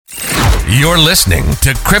You're listening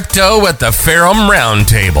to Crypto at the Ferrum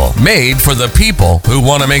Roundtable, made for the people who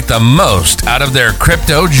want to make the most out of their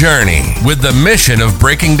crypto journey, with the mission of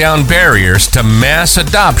breaking down barriers to mass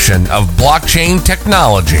adoption of blockchain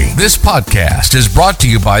technology. This podcast is brought to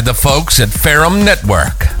you by the folks at Ferrum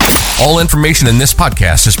Network. All information in this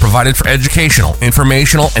podcast is provided for educational,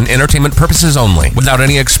 informational, and entertainment purposes only, without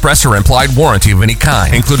any express or implied warranty of any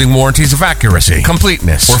kind, including warranties of accuracy,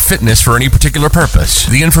 completeness, or fitness for any particular purpose.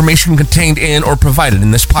 The information contained in or provided in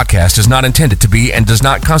this podcast is not intended to be and does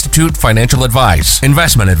not constitute financial advice,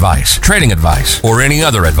 investment advice, trading advice, or any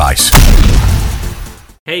other advice.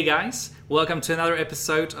 Hey guys, welcome to another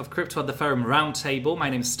episode of Crypto at the Ferrum Roundtable.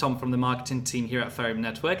 My name is Tom from the marketing team here at Ferrum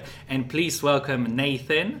Network, and please welcome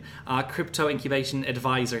Nathan, our crypto incubation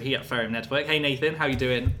advisor here at Ferrum Network. Hey Nathan, how you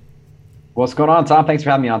doing? What's going on, Tom? Thanks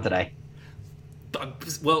for having me on today.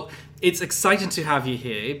 Well, it's exciting to have you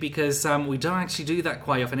here because we don't actually do that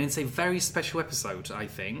quite often. It's a very special episode, I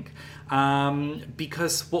think,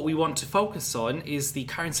 because what we want to focus on is the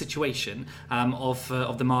current situation of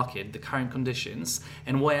the market, the current conditions,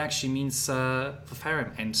 and what it actually means for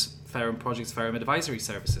Ferrum and Ferrum projects, Ferrum advisory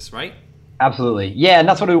services, right? Absolutely. Yeah, and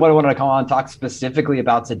that's what I wanted to come on and talk specifically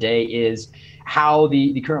about today is how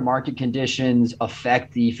the current market conditions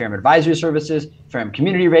affect the Ferrum advisory services, Ferrum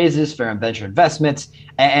community raises, Ferrum venture investments,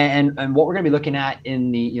 and what we're going to be looking at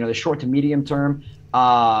in the short to medium term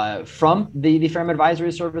from the Ferrum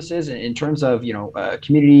advisory services in terms of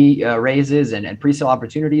community raises and pre-sale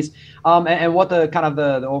opportunities, and what the kind of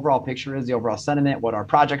the overall picture is, the overall sentiment, what our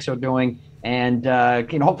projects are doing, and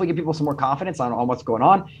hopefully give people some more confidence on what's going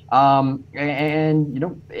on,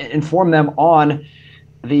 and inform them on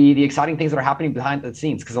the exciting things that are happening behind the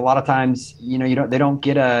scenes, because a lot of times they don't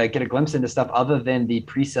get a glimpse into stuff other than the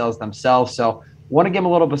pre-sales themselves. So want to give them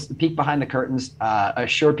a little bit peek behind the curtains,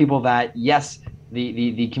 assure people that yes,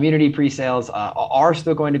 the community pre-sales are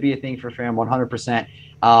still going to be a thing for Ferrum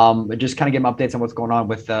 100%. Just kind of give them updates on what's going on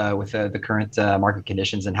with the current market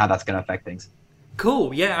conditions and how that's going to affect things.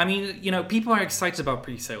 Cool. Yeah, I mean, people are excited about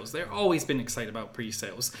pre-sales. They've always been excited about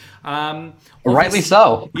pre-sales. Rightly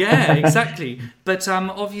so. Yeah, exactly. But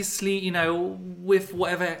obviously, with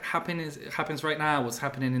whatever happens right now, what's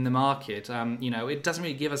happening in the market, it doesn't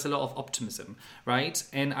really give us a lot of optimism, right?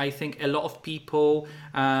 And I think a lot of people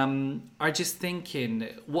are just thinking,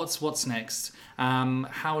 what's next?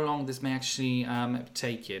 How long this may actually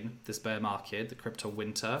take in, this bear market, the crypto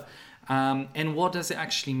winter. And what does it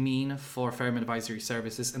actually mean for Ferrum Advisory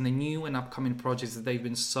Services and the new and upcoming projects that they've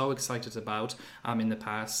been so excited about in the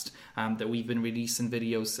past, that we've been releasing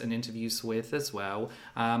videos and interviews with as well?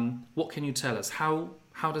 What can you tell us? How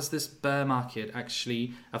does this bear market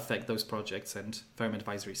actually affect those projects and Ferrum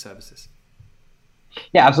Advisory Services?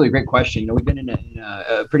 Yeah, absolutely. Great question. We've been in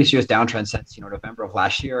a pretty serious downtrend since, November of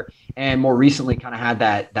last year, and more recently kind of had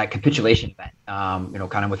that capitulation event,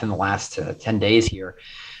 kind of within the last 10 days here.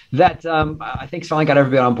 That I think finally got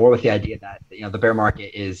everybody on board with the idea that the bear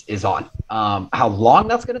market is on. How long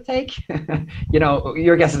that's going to take,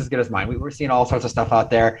 your guess is as good as mine. We're seeing all sorts of stuff out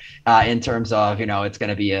there in terms of it's going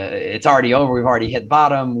to be it's already over. We've already hit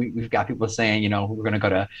bottom. We've got people saying we're going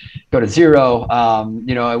to go to zero.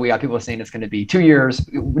 We got people saying it's going to be 2 years.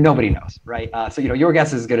 Nobody knows, right? So your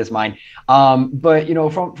guess is as good as mine. But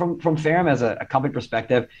from Ferrum as a company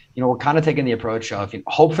perspective, we're kind of taking the approach of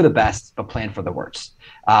hope for the best but plan for the worst.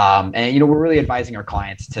 And we're really advising our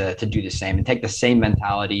clients to do the same and take the same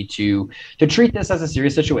mentality to treat this as a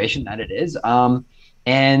serious situation that it is,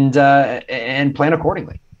 and plan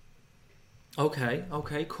accordingly.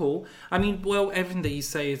 Okay, cool. I mean, well, everything that you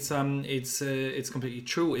say, it's completely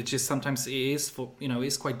true. It's just sometimes it is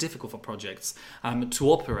it's quite difficult for projects to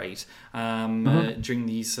operate during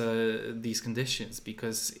these conditions,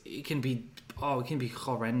 because it can be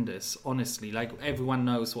horrendous. Honestly, like everyone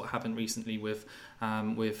knows what happened recently with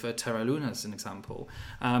Terra Luna as an example,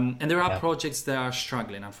 and there are projects that are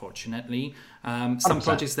struggling, unfortunately. Some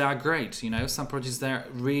projects that are great, some projects that are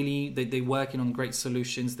really they're working on great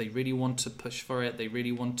solutions. They really want to push for it. They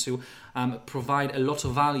really want to provide a lot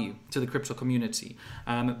of value to the crypto community,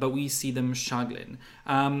 but we see them struggling.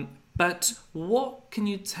 But what can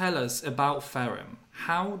you tell us about Ferrum?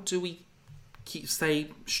 How do we stay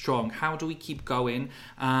strong? How do we keep going?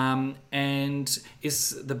 And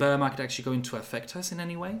is the bear market actually going to affect us in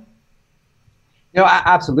any way?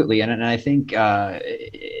 Absolutely, and I think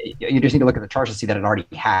you just need to look at the charts to see that it already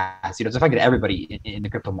has. It's affected everybody in the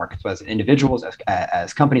crypto markets, as individuals,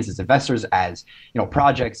 as companies, as investors, as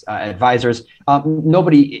projects, advisors.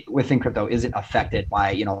 Nobody within crypto isn't affected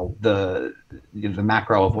by the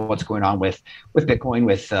macro of what's going on with Bitcoin,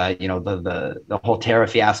 with the whole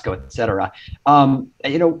tariff fiasco, et cetera.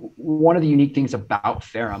 One of the unique things about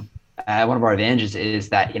Ferrum, one of our advantages is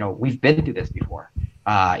that we've been through this before.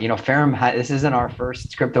 Ferrum, this isn't our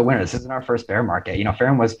first crypto winter. This isn't our first bear market.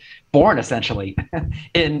 Ferrum was born essentially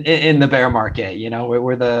in the bear market.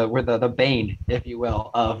 We're the bane, if you will,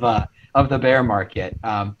 of the bear market.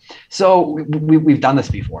 So we've done this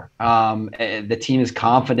before. The team is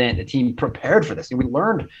confident. The team prepared for this. We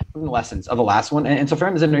learned from the lessons of the last one, and so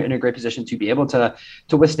Ferrum is in a great position to be able to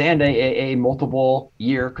withstand a multiple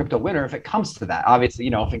year crypto winter if it comes to that. Obviously,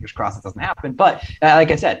 fingers crossed it doesn't happen. But like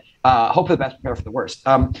I said, hope for the best, prepare for the worst.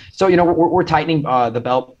 So we're tightening the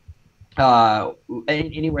belt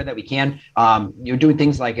anywhere that we can. Doing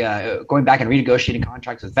things like going back and renegotiating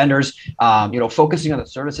contracts with vendors. Focusing on the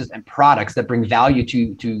services and products that bring value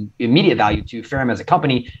to immediate value to Ferrum as a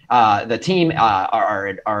company, the team,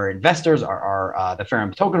 our investors, our the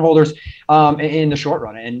Ferrum token holders, in the short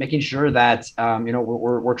run, and making sure that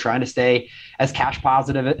we're trying to stay as cash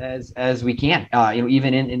positive as we can.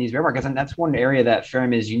 Even in these bear markets, and that's one area that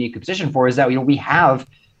Ferrum is uniquely positioned for, is that we have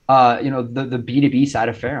the B2B side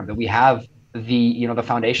of Ferrum, that we have the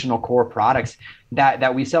foundational core products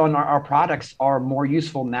that we sell, and our products are more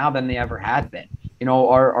useful now than they ever had been.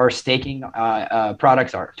 Our staking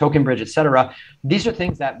products, our token bridge, et cetera. These are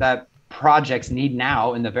things that projects need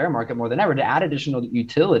now in the bear market more than ever, to add additional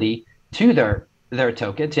utility to their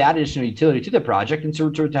token, to add additional utility to the project, and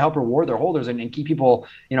to help reward their holders and keep people,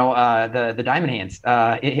 the diamond hands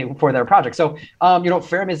for their project. So,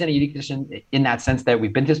 Ferrum is in a unique position in that sense that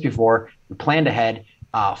we've been through this before. We planned ahead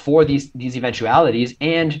for these eventualities,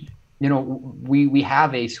 and we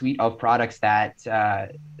have a suite of products that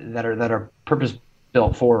are purpose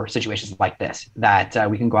built for situations like this,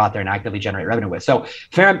 that we can go out there and actively generate revenue with. So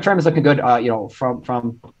Ferrum is looking good.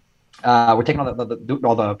 From we're taking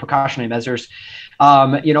all the precautionary measures,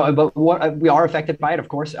 but what we are affected by it, of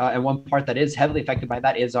course, and one part that is heavily affected by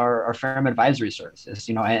that is our Ferrum advisory services,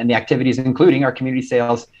 and the activities, including our community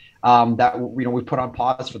sales, that we put on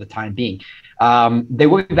pause for the time being. They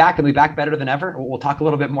will be back, and they'll be back better than ever. We'll talk a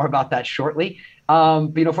little bit more about that shortly.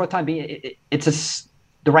 But for the time being, it's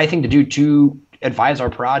the right thing to do to advise our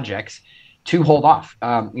projects to hold off.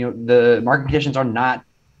 The market conditions are not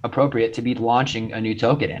appropriate to be launching a new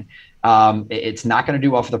token in. It's not going to do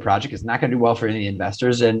well for the project. It's not going to do well for any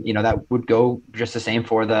investors, and that would go just the same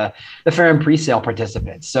for the Ferrum pre-sale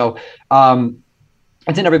participants. So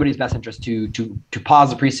it's in everybody's best interest to pause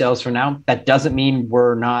the pre-sales for now. That doesn't mean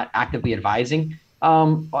we're not actively advising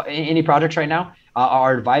any projects right now.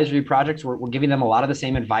 Our advisory projects, we're giving them a lot of the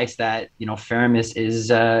same advice that Ferrum is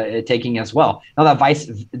taking as well. Now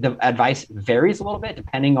the advice varies a little bit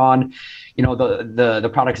depending on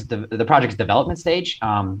the project's development stage,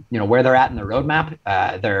 where they're at in the roadmap,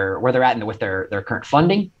 where they're at with their current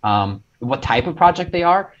funding, what type of project they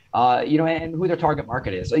are, and who their target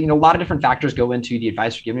market is. So, a lot of different factors go into the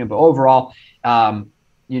advice we're giving them, but overall,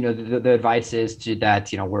 the advice is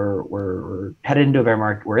that we're headed into a bear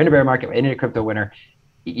market. We're in a bear market. We're in a crypto winter.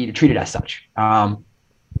 You treat it as such.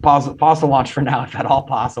 Pause the launch for now, if at all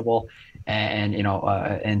possible,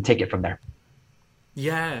 and take it from there.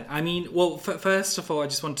 Yeah, I mean, well, first of all, I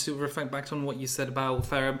just want to reflect back on what you said about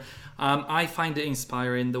Ferrum. I find it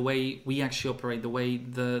inspiring the way we actually operate, the way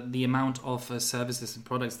the amount of services and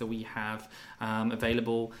products that we have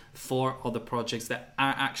available for other projects that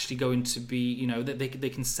are actually going to be, that they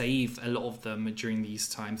can save a lot of them during these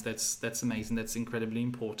times. That's amazing. That's incredibly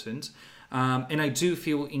important. And I do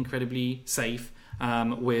feel incredibly safe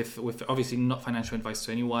with obviously not financial advice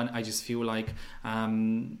to anyone. I just feel like,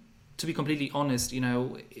 to be completely honest,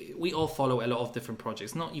 we all follow a lot of different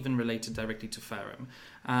projects, not even related directly to Ferrum.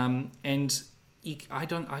 And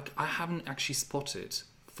I haven't actually spotted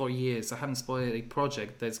for years. I haven't spotted a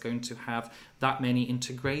project that's going to have that many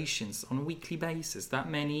integrations on a weekly basis, that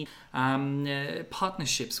many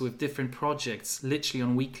partnerships with different projects, literally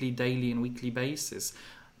on weekly, daily, and weekly basis.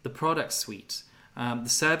 The product suite, the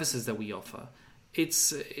services that we offer,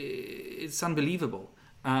 it's unbelievable.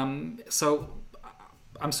 So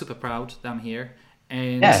I'm super proud that I'm here.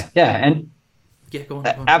 And go on.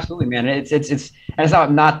 Absolutely, man. It's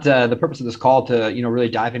not the purpose of this call to really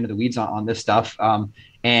dive into the weeds on this stuff.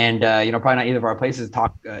 And probably not either of our places to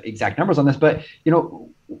talk exact numbers on this, but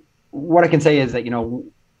what I can say is that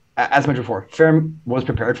as mentioned before, Ferrum was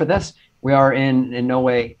prepared for this. We are in no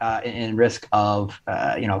way in risk of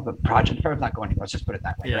the project. The firm's not going anywhere. Let's just put it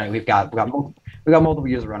that way, right? We've got multiple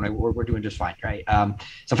years of runway. We're doing just fine, right?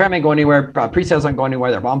 So Ferrum ain't going anywhere. Pre-sales aren't going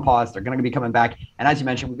anywhere. They're on pause. They're going to be coming back. And as you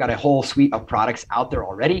mentioned, we've got a whole suite of products out there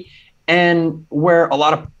already, and where a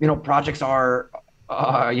lot of projects are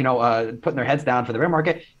putting their heads down for the bear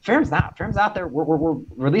market. Ferrum's not. Ferrum's out there. We're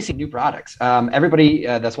releasing new products. Everybody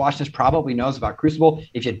that's watching this probably knows about Crucible.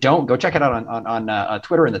 If you don't, go check it out on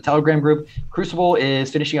Twitter in the Telegram group. Crucible is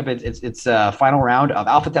finishing up its final round of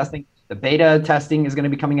alpha testing. The beta testing is going to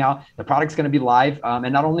be coming out. The product's going to be live,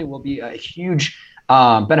 and not only will be a huge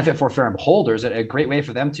benefit for Ferrum holders, a great way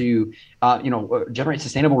for them to generate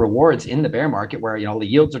sustainable rewards in the bear market, where the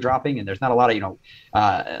yields are dropping and there's not a lot of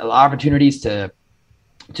opportunities to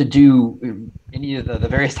do any of the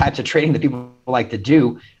various types of trading that people like to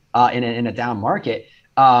do in a down market.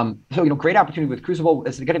 So great opportunity with Crucible.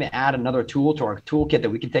 It's going to add another tool to our toolkit that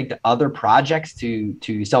we can take to other projects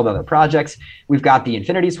to sell to other projects. We've got the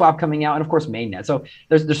Infinity Swap coming out, and of course mainnet. So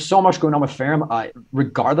there's so much going on with Ferrum.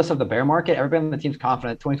 Regardless of the bear market, everybody on the team's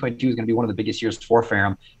confident 2022 is going to be one of the biggest years for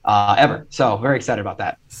Ferrum ever. So very excited about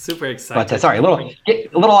that. Super excited. But sorry, a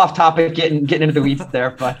little off topic, getting into the weeds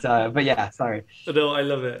there. But yeah, sorry. No, I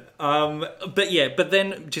love it. But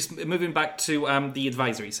then just moving back to the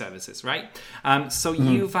advisory services, right? So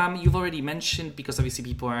you've already mentioned, because obviously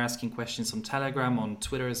people are asking questions on Telegram, on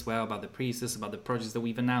Twitter as well, about the pre-sales, about the projects that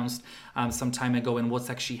we've announced some time ago and what's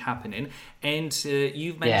actually happening. And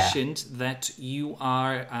you've mentioned that you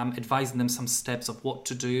are advising them some steps of what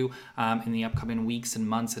to do in the upcoming weeks and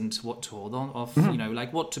months, and what to hold on of,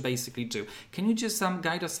 like what to basically do. Can you just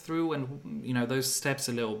guide us through and those steps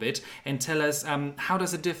a little bit, and tell us how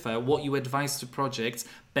does it differ, what you advise to projects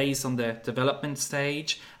based on the development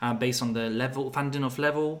stage, based on the level funding,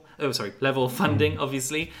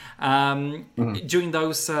 obviously, during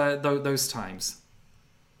those times?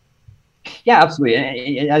 Yeah,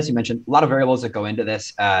 absolutely. And as you mentioned, a lot of variables that go into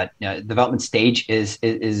this. Development stage is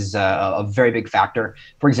a very big factor.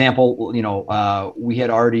 For example, we had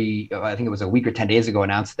already, I think it was a week or 10 days ago,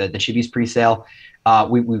 announced the Chibi's pre-sale.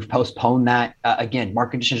 We've postponed that. Again,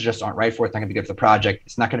 market conditions just aren't right for it. It's not going to be good for the project.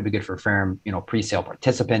 It's not going to be good for Ferrum, pre-sale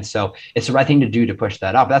participants. So it's the right thing to do to push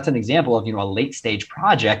that up. That's an example of, a late stage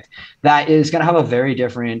project that is going to have a very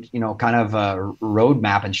different, kind of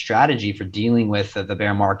roadmap and strategy for dealing with the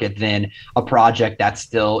bear market than a project that's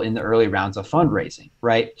still in the early rounds of fundraising,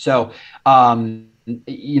 right? So,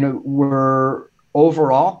 we're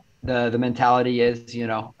overall, the mentality is,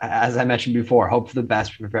 as I mentioned before, hope for the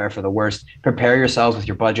best, prepare for the worst. Prepare yourselves with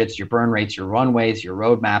your budgets, your burn rates, your runways, your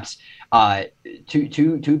roadmaps,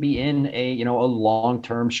 to be in a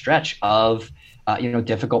long-term stretch of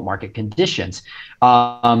difficult market conditions.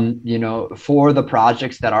 For the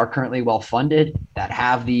projects that are currently well funded, that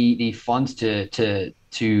have the funds to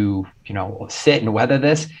sit and weather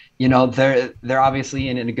this, they're obviously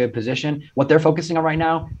in a good position. What they're focusing on right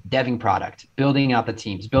now, deving product, building out the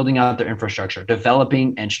teams, building out their infrastructure,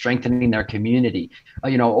 developing and strengthening their community,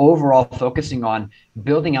 overall focusing on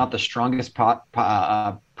building out the strongest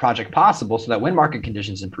project possible, so that when market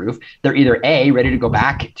conditions improve, they're either A, ready to go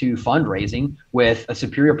back to fundraising with a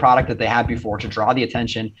superior product that they had before to draw the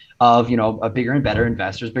attention of, a bigger and better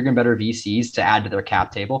investors, bigger and better VCs to add to their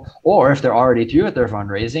cap table, or if they're already through with their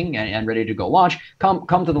fundraising and ready to go launch, come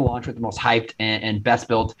to the launch with the most hyped and best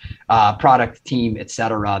built product team, et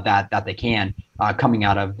cetera, that they can. Coming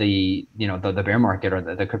out of the bear market or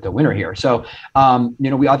the crypto winter here. So,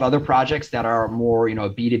 we have other projects that are more,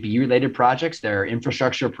 B2B related projects. They're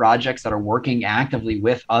infrastructure projects that are working actively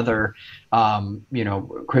with other,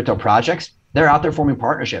 crypto projects. They're out there forming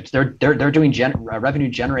partnerships. They're doing revenue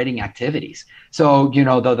generating activities. So,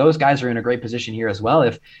 those guys are in a great position here as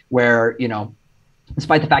well.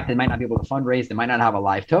 Despite the fact they might not be able to fundraise, they might not have a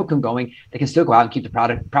live token going, they can still go out and keep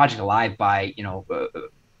the project alive by,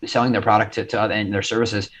 selling their product to other, and their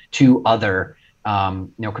services to other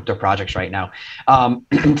crypto projects right now.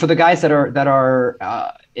 For the guys that are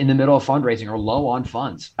in the middle of fundraising or low on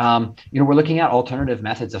funds, we're looking at alternative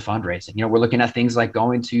methods of fundraising. We're looking at things like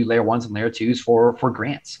going to layer ones and layer twos for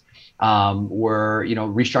grants. We're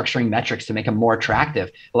restructuring metrics to make them more attractive.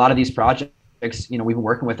 A lot of these projects, we've been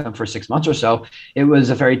working with them for 6 months or so. It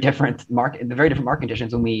was a very different market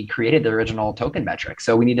conditions when we created the original token metrics.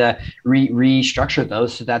 So we need to restructure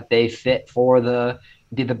those so that they fit for the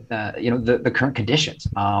the current conditions,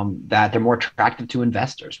 that they're more attractive to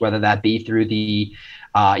investors, whether that be through the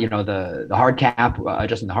hard cap,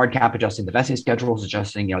 adjusting the hard cap, adjusting the vesting schedules,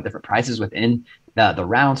 adjusting different prices within the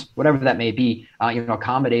rounds, whatever that may be,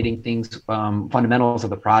 accommodating things, fundamentals of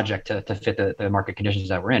the project to fit the market conditions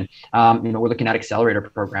that we're in. We're looking at accelerator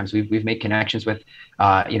programs. We've made connections with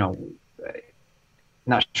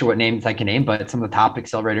not sure what names I can name, but some of the top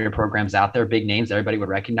accelerator programs out there, big names everybody would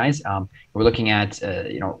recognize. We're looking at,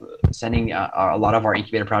 sending a lot of our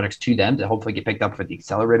incubator projects to them to hopefully get picked up for the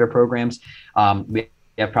accelerator programs. We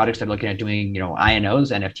have projects that are looking at doing,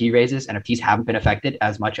 INOs, NFT raises. NFTs haven't been affected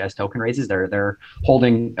as much as token raises. They're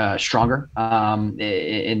holding stronger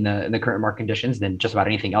in the current market conditions than just about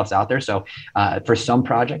anything else out there. So for some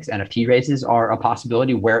projects, NFT raises are a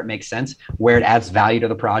possibility where it makes sense, where it adds value to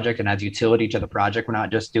the project and adds utility to the project. We're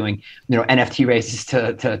not just doing, NFT raises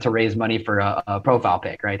to raise money for a profile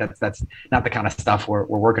pic, right? That's not the kind of stuff we're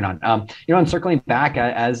working on. And circling back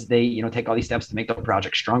as they, take all these steps to make the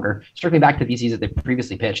project stronger, circling back to VCs that they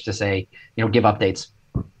previously pitched to say, give updates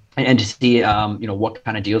and to see, what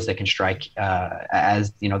kind of deals they can strike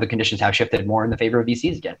as, the conditions have shifted more in the favor of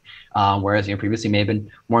VCs again, whereas, previously may have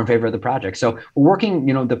been more in favor of the project. So we're working,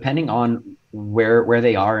 depending on where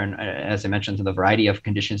they are. And as I mentioned, to the variety of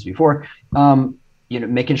conditions before,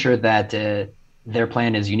 making sure that their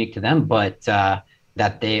plan is unique to them, but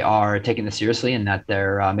that they are taking this seriously and that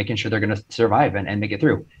they're making sure they're going to survive and make it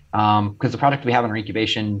through. Because the product we have in our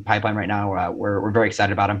incubation pipeline right now, we're very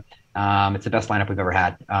excited about them. It's the best lineup we've ever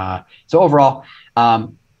had. So overall,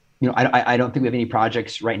 I don't think we have any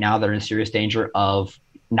projects right now that are in serious danger of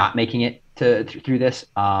not making it through this.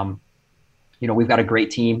 We've got a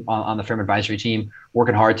great team on the Ferrum advisory team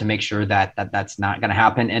working hard to make sure that's not going to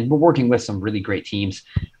happen. And we're working with some really great teams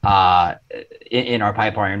in our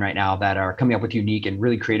pipeline right now that are coming up with unique and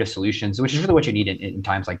really creative solutions, which is really what you need in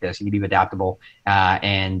times like this. You need to be adaptable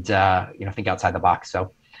and think outside the box.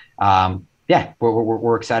 So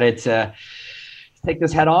we're excited to take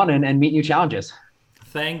this head on and meet new challenges.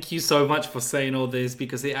 Thank you so much for saying all this,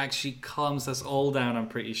 because it actually calms us all down, I'm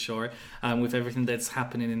pretty sure, with everything that's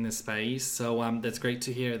happening in this space. So that's great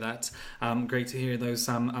to hear that. Great to hear those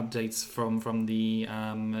updates from the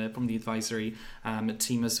advisory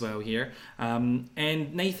team as well here.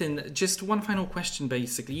 And Nathan, just one final question,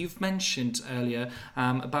 basically. You've mentioned earlier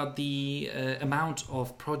about the amount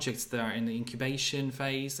of projects that are in the incubation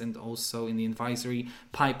phase and also in the advisory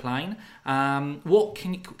pipeline. What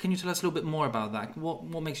can you tell us a little bit more about that?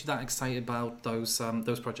 What makes you that excited about those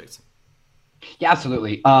projects? Yeah,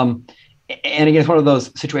 absolutely. And again, it's one of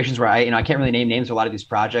those situations where I can't really name names of a lot of these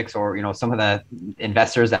projects or, some of the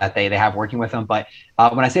investors that they have working with them. But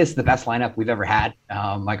when I say it's the best lineup we've ever had,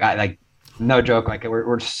 no joke,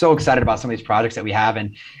 we're so excited about some of these projects that we have.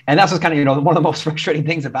 And that's what's kind of, one of the most frustrating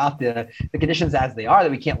things about the conditions as they are, that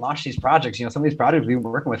we can't launch these projects. Some of these projects we've been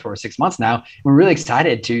working with for 6 months now. We're really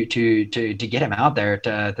excited to get them out there,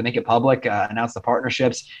 to make it public, announce the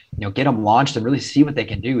partnerships, get them launched and really see what they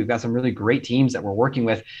can do. We've got some really great teams that we're working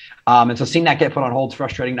with. And so seeing that get put on hold is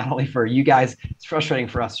frustrating, not only for you guys, it's frustrating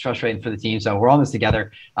for us, it's frustrating for the team. So we're all in this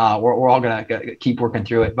together. We're all going to keep working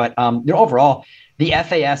through it. But overall, the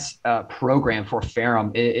FAS program for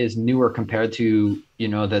Ferrum is newer compared to,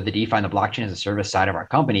 the DeFi and the blockchain as a service side of our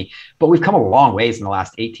company, but we've come a long ways in the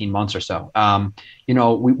last 18 months or so.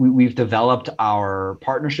 We've developed our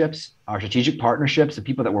partnerships, our strategic partnerships, the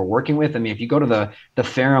people that we're working with. I mean, if you go to the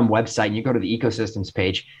Ferrum website and you go to the ecosystems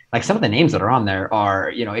page, like some of the names that are on there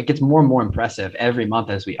are, it gets more and more impressive every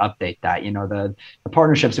month as we update that. The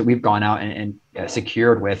partnerships that we've gone out and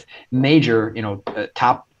secured with major,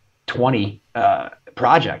 top 20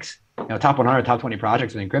 projects, top 100, top 20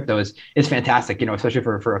 projects within crypto is fantastic, especially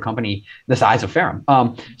for a company the size of Ferrum.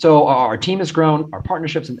 So our team has grown, our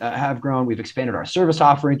partnerships have grown. We've expanded our service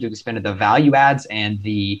offerings, we've expanded the value adds and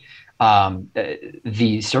the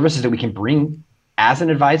services that we can bring as an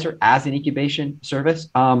advisor, as an incubation service.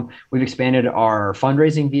 We've expanded our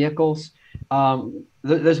fundraising vehicles.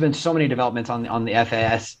 There's been so many developments on the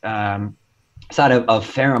FAS side of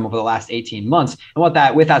Ferrum over the last 18 months. And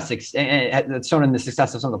that's shown in the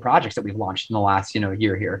success of some of the projects that we've launched in the last,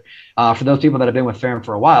 year here. For those people that have been with Ferrum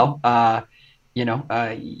for a while, you know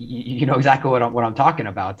exactly what I'm talking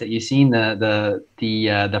about. That you've seen the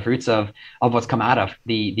fruits of what's come out of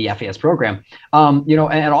the FAS program.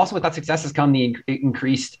 And also with that success has come the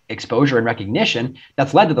increased exposure and recognition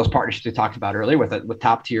that's led to those partnerships we talked about earlier with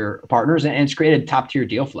top tier partners, and it's created top tier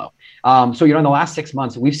deal flow. So in the last 6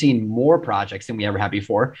 months, we've seen more projects than we ever had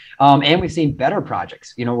before, and we've seen better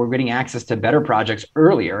projects. We're getting access to better projects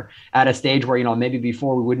earlier at a stage where maybe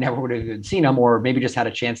before we would have seen them, or maybe just had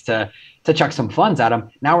a chance to chuck some some funds at them.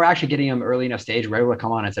 Now we're actually getting them early enough stage. We're able to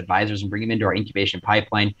come on as advisors and bring them into our incubation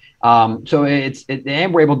pipeline. So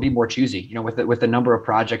and we're able to be more choosy, with the number of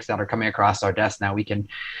projects that are coming across our desk now. We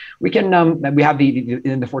have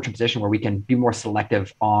in the fortunate position where we can be more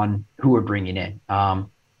selective on who we're bringing in.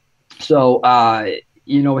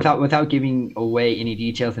 Without giving away any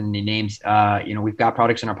details and any names, we've got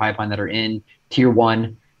products in our pipeline that are in tier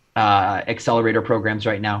 1 accelerator programs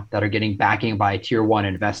right now that are getting backing by tier 1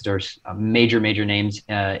 investors, major names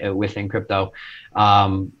within crypto,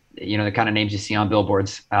 the kind of names you see on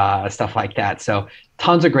billboards, stuff like that. So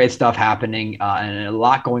tons of great stuff happening and a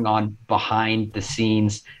lot going on behind the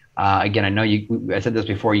scenes. Again, I know I said this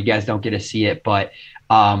before, you guys don't get to see it, but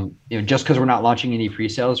just because we're not launching any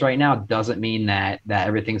pre-sales right now doesn't mean that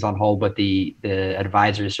everything's on hold. But the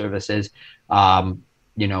advisory services,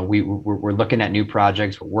 we're looking at new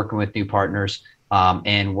projects, we're working with new partners,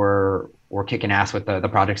 and we're kicking ass with the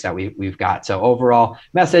projects that we've got. So overall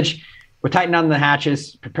message, we're tightening on the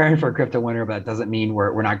hatches, preparing for a crypto winter, but it doesn't mean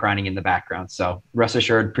we're not grinding in the background. So rest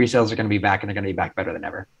assured, pre-sales are going to be back, and they're going to be back better than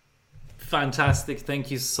ever. Fantastic. Thank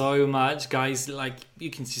you so much, guys. Like you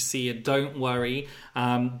can just see it, don't worry.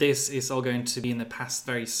 This is all going to be in the past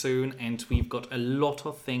very soon, and we've got a lot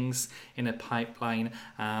of things in a pipeline.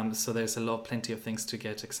 So there's plenty of things to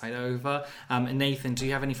get excited over. Nathan, do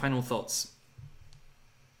you have any final thoughts?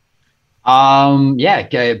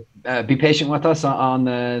 Be patient with us on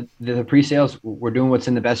the pre-sales. We're doing what's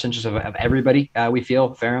in the best interest of everybody. We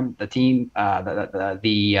feel Ferrum, the team,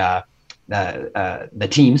 the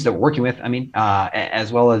teams that we're working with,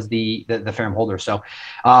 as well as the Ferrum holders. So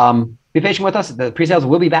be patient with us. The pre-sales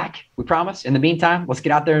will be back, we promise. In the meantime, let's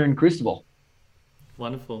get out there and crucible.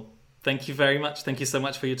 Wonderful. Thank you very much. Thank you so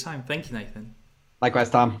much for your time. Thank you, Nathan. Likewise,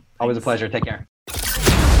 Tom. Always a pleasure. Take care.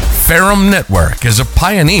 Ferrum Network is a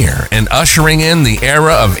pioneer in ushering in the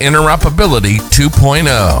era of interoperability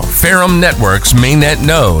 2.0. Ferrum Network's mainnet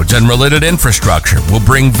nodes and related infrastructure will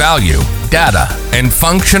bring value, data, and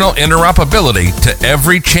functional interoperability to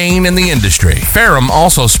every chain in the industry. Ferrum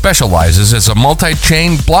also specializes as a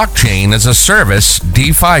multi-chain blockchain as a service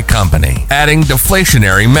DeFi company, adding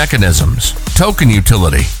deflationary mechanisms, token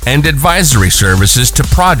utility, and advisory services to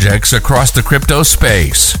projects across the crypto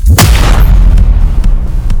space.